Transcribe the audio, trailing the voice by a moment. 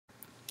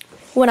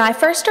When I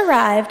first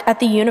arrived at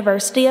the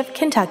University of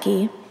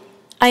Kentucky,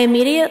 I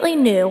immediately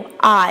knew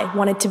I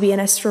wanted to be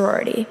in a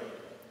sorority.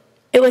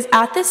 It was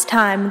at this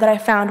time that I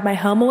found my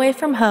home away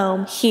from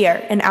home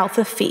here in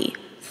Alpha Phi.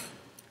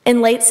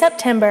 In late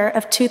September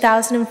of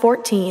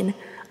 2014,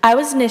 I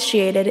was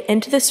initiated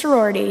into the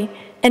sorority,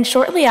 and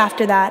shortly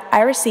after that,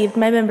 I received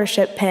my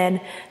membership pin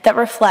that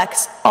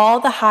reflects all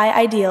the high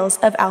ideals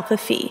of Alpha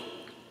Phi.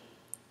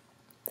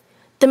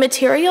 The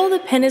material the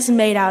pin is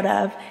made out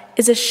of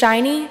is a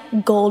shiny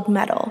gold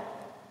metal.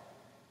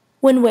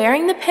 When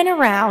wearing the pin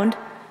around,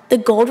 the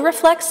gold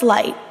reflects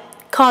light,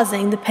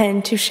 causing the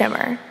pin to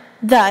shimmer,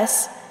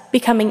 thus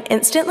becoming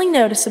instantly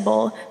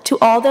noticeable to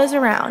all those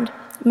around,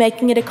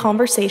 making it a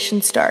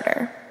conversation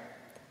starter.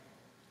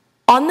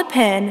 On the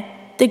pin,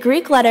 the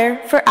Greek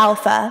letter for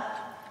alpha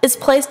is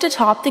placed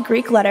atop the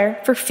Greek letter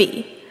for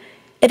Phi.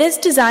 It is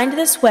designed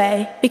this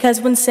way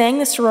because when saying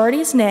the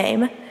sorority's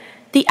name,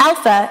 the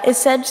alpha is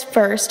said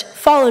first,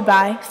 followed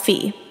by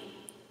Phi.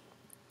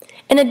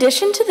 In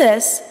addition to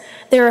this,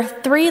 there are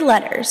 3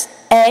 letters,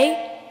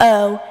 A,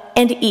 O,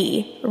 and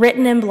E,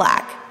 written in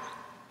black.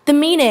 The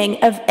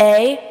meaning of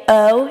A,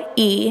 O,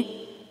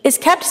 E is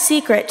kept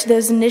secret to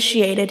those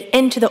initiated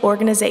into the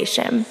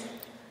organization.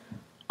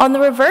 On the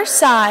reverse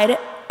side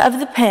of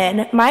the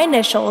pin, my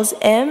initials,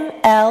 M,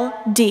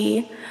 L,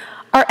 D,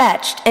 are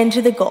etched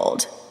into the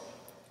gold.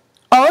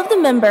 All of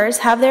the members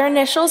have their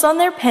initials on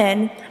their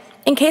pin.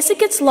 In case it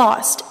gets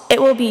lost,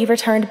 it will be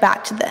returned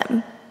back to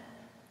them.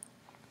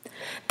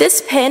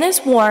 This pin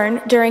is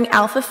worn during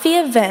Alpha Phi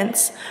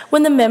events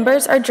when the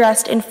members are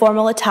dressed in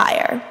formal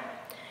attire.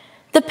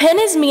 The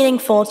pin is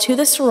meaningful to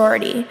the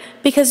sorority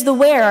because the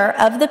wearer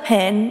of the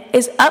pin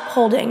is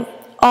upholding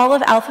all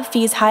of Alpha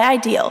Phi's high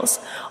ideals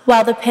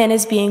while the pin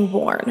is being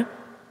worn.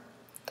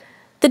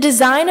 The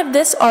design of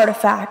this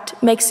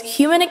artifact makes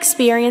human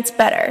experience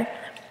better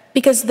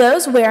because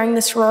those wearing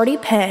the sorority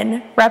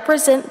pin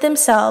represent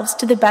themselves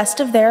to the best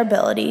of their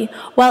ability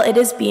while it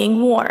is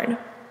being worn.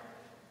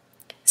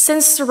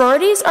 Since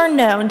sororities are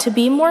known to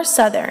be more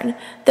Southern,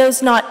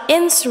 those not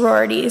in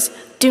sororities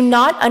do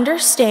not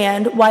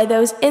understand why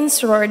those in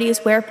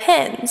sororities wear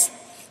pins.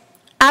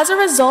 As a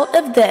result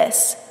of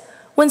this,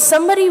 when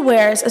somebody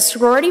wears a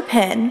sorority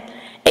pin,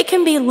 it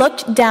can be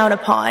looked down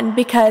upon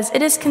because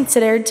it is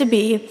considered to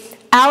be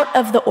out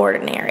of the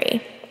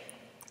ordinary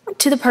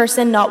to the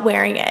person not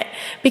wearing it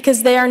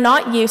because they are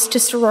not used to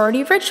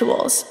sorority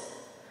rituals.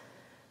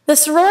 The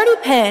sorority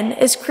pin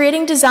is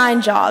creating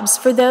design jobs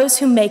for those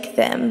who make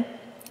them.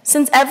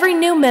 Since every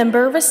new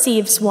member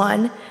receives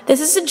one,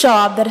 this is a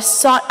job that is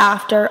sought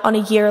after on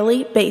a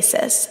yearly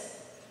basis.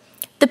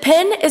 The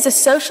pin is a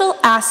social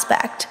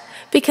aspect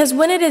because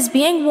when it is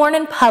being worn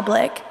in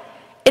public,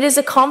 it is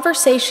a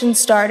conversation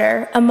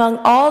starter among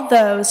all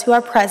those who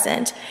are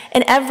present,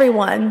 and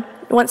everyone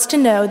wants to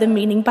know the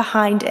meaning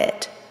behind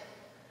it.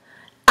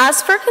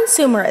 As for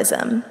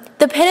consumerism,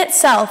 the pin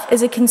itself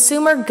is a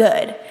consumer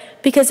good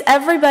because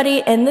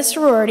everybody in the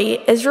sorority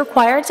is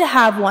required to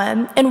have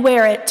one and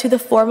wear it to the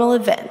formal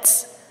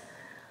events.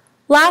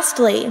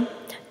 Lastly,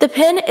 the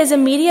pin is a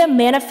media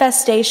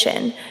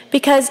manifestation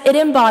because it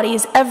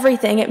embodies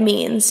everything it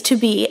means to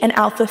be an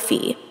Alpha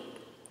Phi.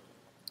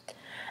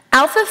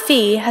 Alpha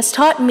Phi has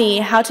taught me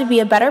how to be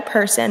a better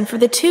person for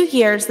the 2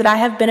 years that I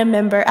have been a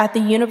member at the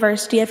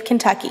University of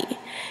Kentucky,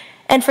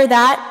 and for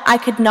that I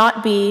could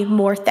not be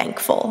more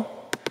thankful.